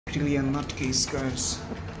Really a nutcase, guys.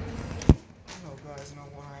 I don't know, guys, know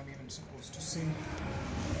what I'm even supposed to say.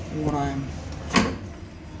 What I'm.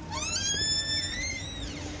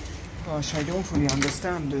 Gosh, I don't really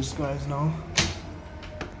understand this, guys. Now,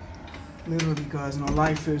 literally, guys, now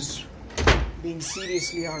life is being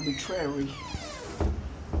seriously arbitrary.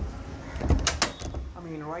 I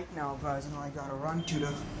mean, right now, guys, I gotta run to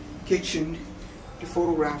the kitchen to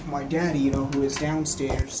photograph my daddy, who is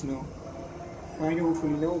downstairs. I don't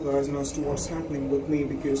really know, guys, as to what's happening with me,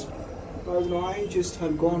 because, guys, I just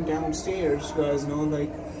had gone downstairs, guys, like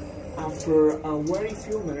after a very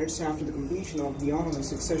few minutes after the completion of the autonomous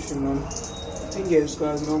succession. Thing is,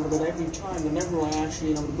 guys, but that every time, whenever I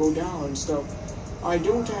actually, go down and stuff, I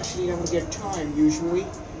don't actually get time usually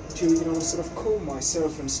to, sort of comb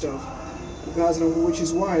myself and stuff, guys, which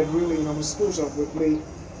is why it really, screws up with me.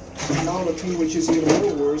 And all the thing which is even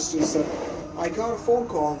more worse is that I got a phone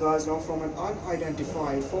call, guys, from an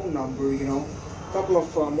unidentified phone number, a couple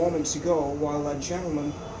of moments ago, while that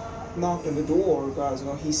gentleman knocked on the door, guys.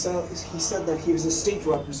 He said that he was a state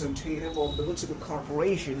representative of the Woodsucker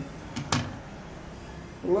Corporation.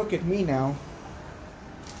 Look at me now.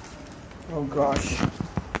 Oh gosh.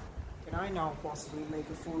 Can I now possibly make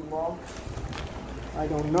a full vlog? I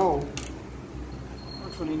don't know. I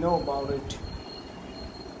don't really know about it.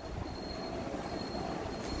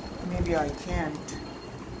 Maybe I can't.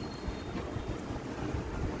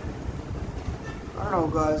 I don't know,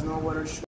 guys, whether it should